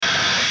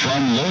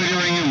From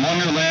Loitering in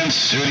Wonderland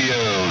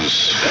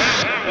Studios.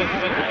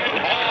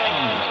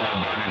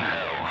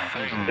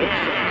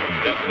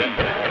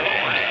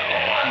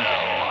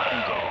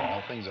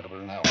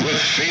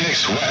 With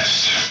Phoenix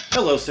West.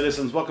 Hello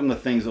citizens, welcome to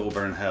Things That Will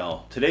Burn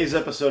Hell. Today's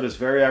episode is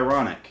very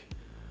ironic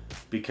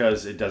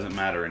because it doesn't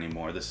matter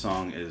anymore. This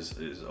song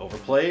is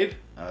overplayed.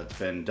 It's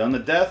been done to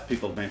death.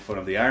 People have made fun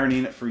of the irony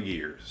in it for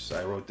years.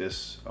 I wrote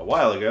this a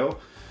while ago.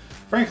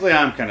 Frankly,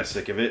 I'm kind of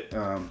sick of it.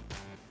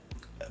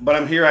 But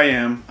I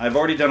am. I've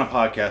already done a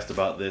podcast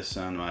about this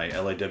on my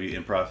LAW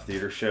Improv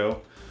Theater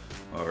show,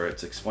 where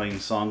it's explaining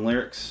song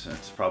lyrics.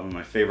 It's probably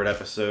my favorite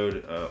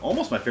episode,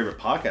 almost my favorite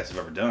podcast I've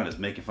ever done, is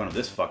making fun of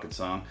this fucking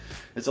song.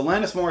 It's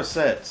Alanis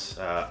Morissette's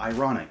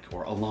Ironic,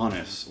 or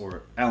Alanis,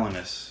 or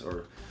Alanis,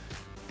 or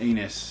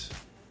Anus.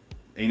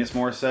 Anus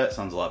Morissette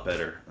sounds a lot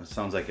better. It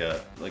sounds like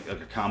a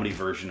comedy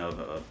version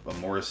of a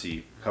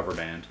Morrissey cover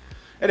band.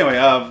 Anyway,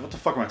 what the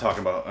fuck am I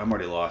talking about? I'm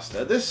already lost.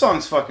 This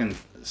song's fucking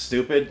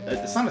stupid.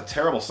 It's not a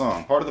terrible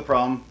song. Part of the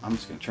problem, I'm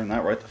just going to turn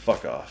that right the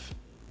fuck off.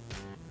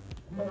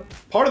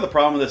 Part of the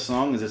problem with this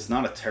song is it's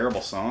not a terrible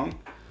song,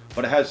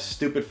 but it has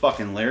stupid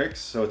fucking lyrics,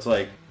 so it's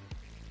like,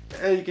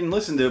 you can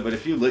listen to it, but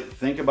if you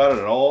think about it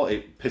at all,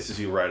 it pisses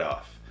you right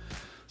off.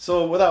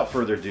 So without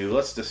further ado,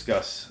 let's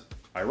discuss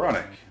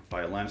Ironic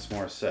by Alanis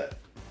Morissette.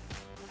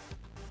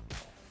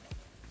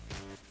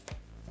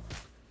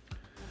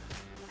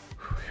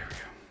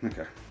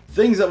 Okay.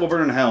 Things That Will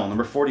Burn in Hell,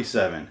 number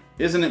 47.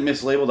 Isn't it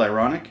mislabeled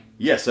ironic?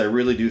 Yes, I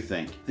really do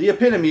think. The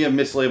epitome of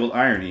mislabeled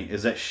irony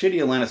is that shitty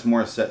Alanis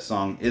Morissette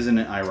song, Isn't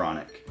It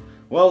Ironic?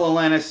 Well,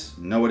 Alanis,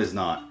 no it is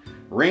not.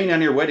 Rain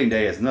on your wedding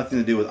day has nothing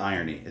to do with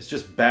irony. It's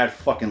just bad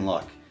fucking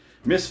luck.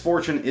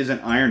 Misfortune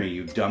isn't irony,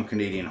 you dumb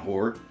Canadian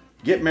whore.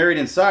 Get married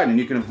inside and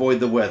you can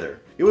avoid the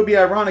weather. It would be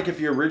ironic if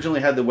you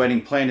originally had the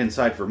wedding planned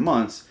inside for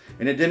months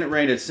and it didn't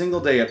rain a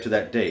single day up to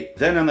that date.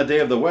 Then on the day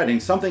of the wedding,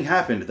 something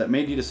happened that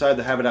made you decide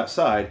to have it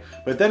outside,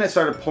 but then it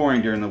started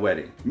pouring during the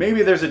wedding.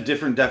 Maybe there's a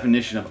different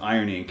definition of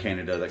irony in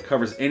Canada that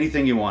covers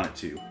anything you want it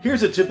to.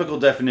 Here's a typical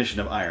definition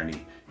of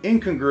irony.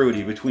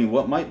 Incongruity between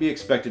what might be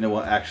expected and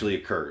what actually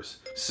occurs.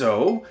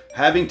 So,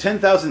 having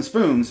 10,000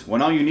 spoons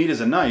when all you need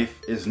is a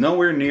knife is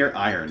nowhere near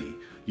irony.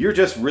 You're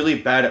just really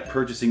bad at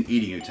purchasing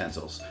eating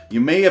utensils. You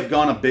may have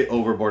gone a bit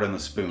overboard on the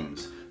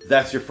spoons.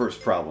 That's your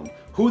first problem.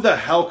 Who the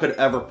hell could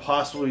ever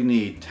possibly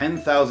need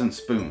 10,000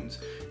 spoons?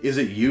 Is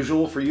it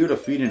usual for you to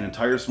feed an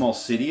entire small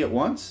city at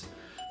once?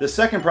 The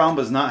second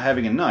problem is not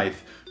having a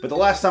knife, but the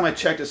last time I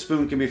checked, a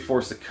spoon can be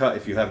forced to cut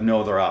if you have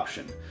no other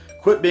option.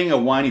 Quit being a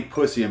whiny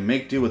pussy and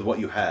make do with what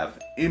you have.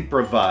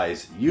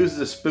 Improvise. Use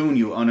the spoon,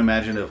 you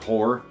unimaginative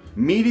whore.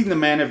 Meeting the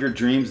man of your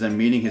dreams and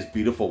meeting his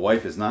beautiful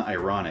wife is not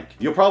ironic.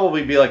 You'll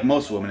probably be like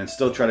most women and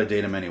still try to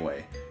date him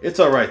anyway. It's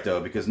alright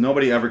though, because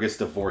nobody ever gets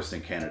divorced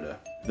in Canada.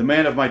 The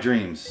man of my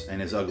dreams and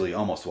his ugly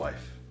almost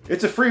wife.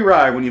 It's a free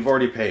ride when you've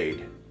already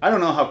paid. I don't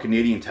know how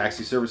Canadian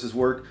taxi services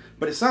work,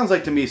 but it sounds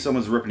like to me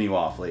someone's ripping you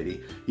off,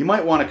 lady. You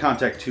might want to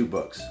contact two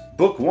books.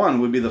 Book one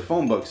would be the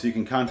phone book so you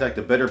can contact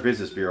the Better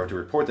Business Bureau to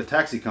report the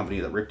taxi company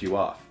that ripped you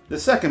off. The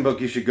second book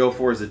you should go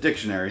for is a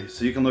dictionary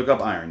so you can look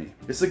up irony.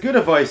 It's the good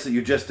advice that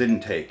you just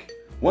didn't take.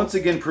 Once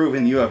again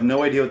proving you have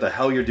no idea what the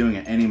hell you're doing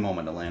at any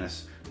moment,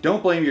 Alanis.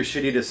 Don't blame your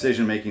shitty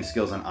decision-making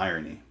skills on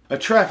irony. A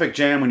traffic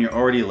jam when you're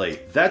already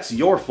late. That's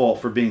your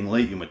fault for being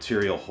late, you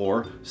material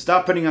whore.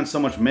 Stop putting on so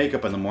much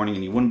makeup in the morning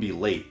and you wouldn't be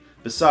late.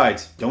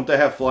 Besides, don't they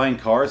have flying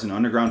cars and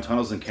underground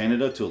tunnels in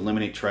Canada to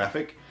eliminate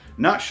traffic?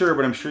 Not sure,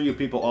 but I'm sure you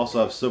people also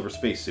have silver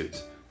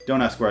spacesuits.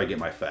 Don't ask where I get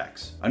my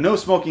facts. A no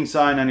smoking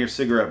sign on your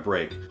cigarette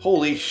break.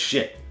 Holy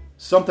shit.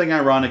 Something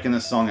ironic in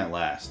this song at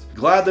last.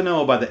 Glad to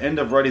know by the end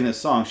of writing this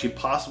song, she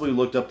possibly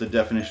looked up the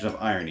definition of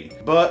irony.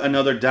 But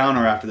another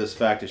downer after this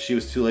fact is she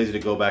was too lazy to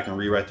go back and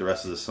rewrite the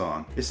rest of the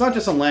song. It's not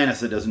just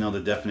Alanis that doesn't know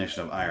the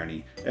definition of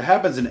irony. It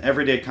happens in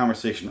everyday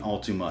conversation all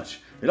too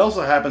much. It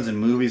also happens in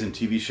movies and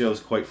TV shows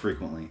quite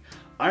frequently.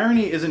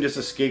 Irony isn't just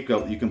a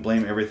scapegoat that you can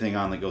blame everything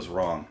on that goes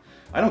wrong.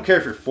 I don't care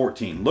if you're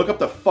 14. Look up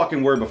the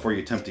fucking word before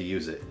you attempt to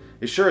use it.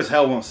 It sure as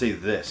hell won't say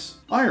this.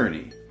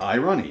 Irony.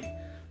 Irony.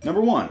 Number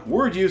 1.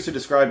 Word used to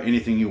describe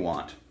anything you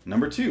want.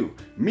 Number 2.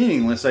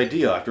 Meaningless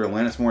idea after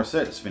Alanis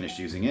Morissette is finished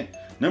using it.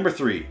 Number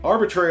 3.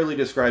 Arbitrarily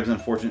describes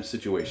unfortunate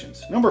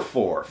situations. Number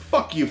 4.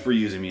 Fuck you for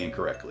using me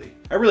incorrectly.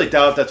 I really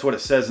doubt that's what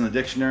it says in the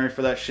dictionary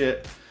for that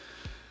shit.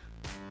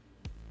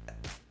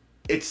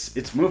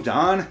 It's moved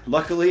on,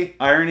 luckily.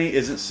 Irony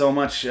isn't so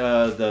much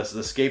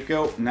the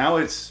scapegoat. Now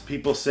it's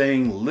people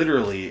saying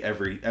literally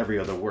every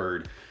other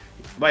word.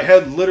 My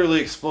head literally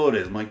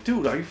exploded. I'm like,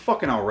 dude, are you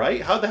fucking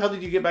alright? How the hell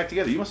did you get back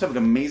together? You must have an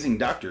amazing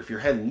doctor if your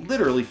head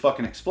literally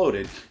fucking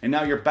exploded and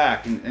now you're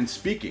back and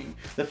speaking.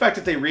 The fact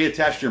that they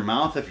reattached your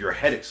mouth if your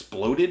head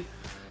exploded,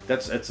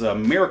 it's a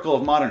miracle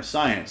of modern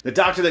science. The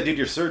doctor that did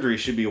your surgery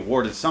should be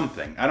awarded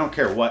something. I don't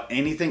care what,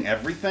 anything,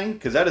 everything,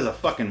 because that is a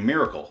fucking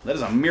miracle. That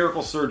is a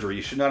miracle surgery.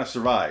 You should not have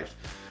survived.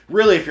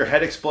 Really, if your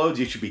head explodes,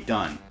 you should be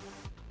done.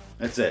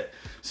 That's it.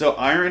 So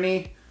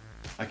irony,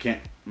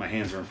 my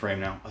hands are in frame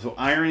now. So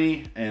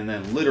irony and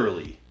then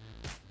literally.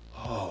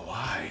 Oh,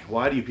 why?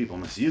 Why do you people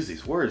misuse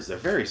these words? They're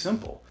very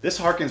simple. This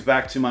harkens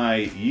back to my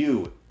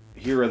 "you,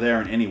 here or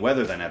there in any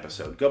weather then"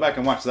 episode. Go back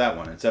and watch that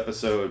one. It's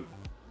episode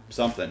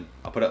something.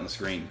 I'll put it on the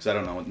screen because I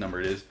don't know what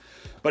number it is.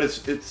 But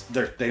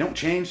they don't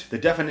change. The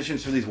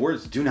definitions for these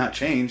words do not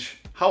change.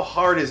 How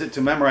hard is it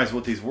to memorize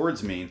what these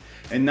words mean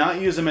and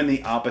not use them in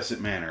the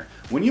opposite manner?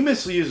 When you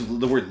misuse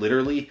the word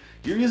literally,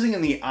 you're using it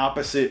in the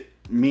opposite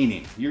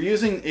meaning. You're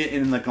using it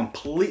in the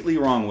completely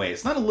wrong way.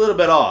 It's not a little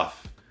bit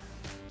off.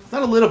 It's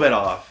not a little bit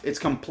off. It's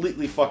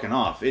completely fucking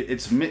off.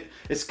 It's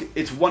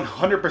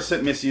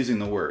 100% misusing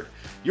the word.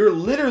 You're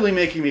literally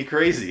making me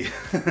crazy.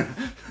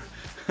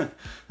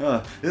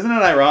 Isn't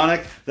it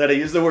ironic that I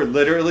use the word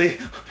literally?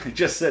 I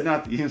just said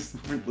not to use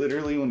the word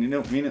literally when you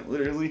don't mean it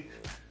literally.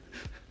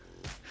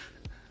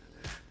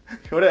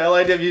 Go to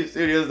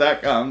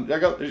liwstudios.com.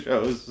 Check out the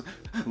shows.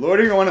 Lord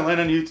of Your Wonderland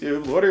on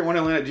YouTube.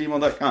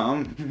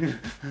 LordofYourWonderland@gmail.com.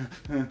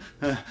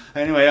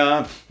 Anyway,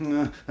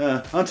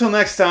 until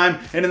next time,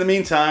 and in the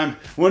meantime,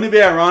 wouldn't it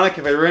be ironic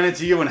if I ran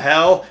into you in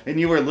hell and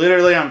you were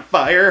literally on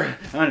fire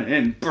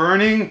and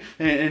burning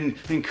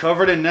and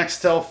covered in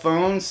Nextel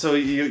phones, so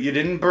you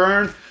didn't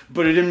burn,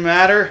 but it didn't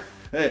matter?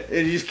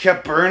 It just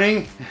kept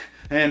burning?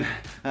 And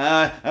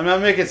I'm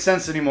not making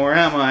sense anymore,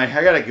 am I?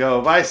 I gotta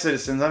go. Bye,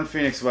 citizens. I'm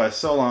Phoenix West.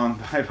 So long.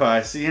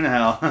 Bye-bye. See you in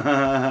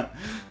hell.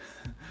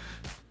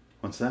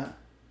 What's that?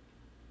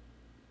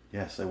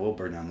 Yes, I will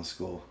burn down the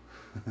school.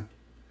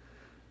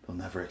 They'll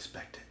never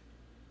expect it.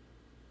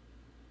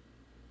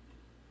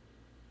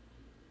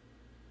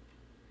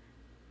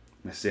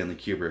 Miss Stanley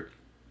Kubrick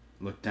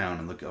look down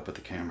and look up at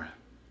the camera.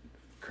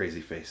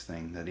 Crazy face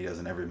thing that he does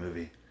in every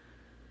movie.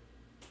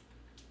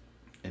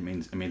 It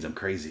means I'm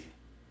crazy.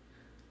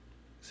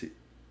 See,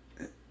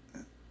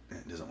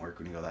 it doesn't work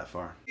when you go that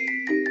far.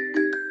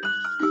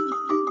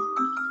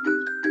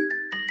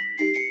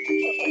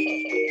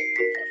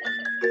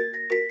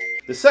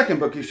 The second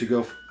book you should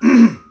go for...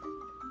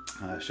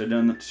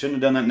 shouldn't have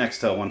done that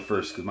Nextel one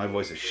first because my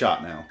voice is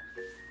shot now.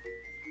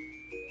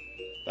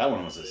 That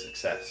one was a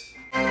success.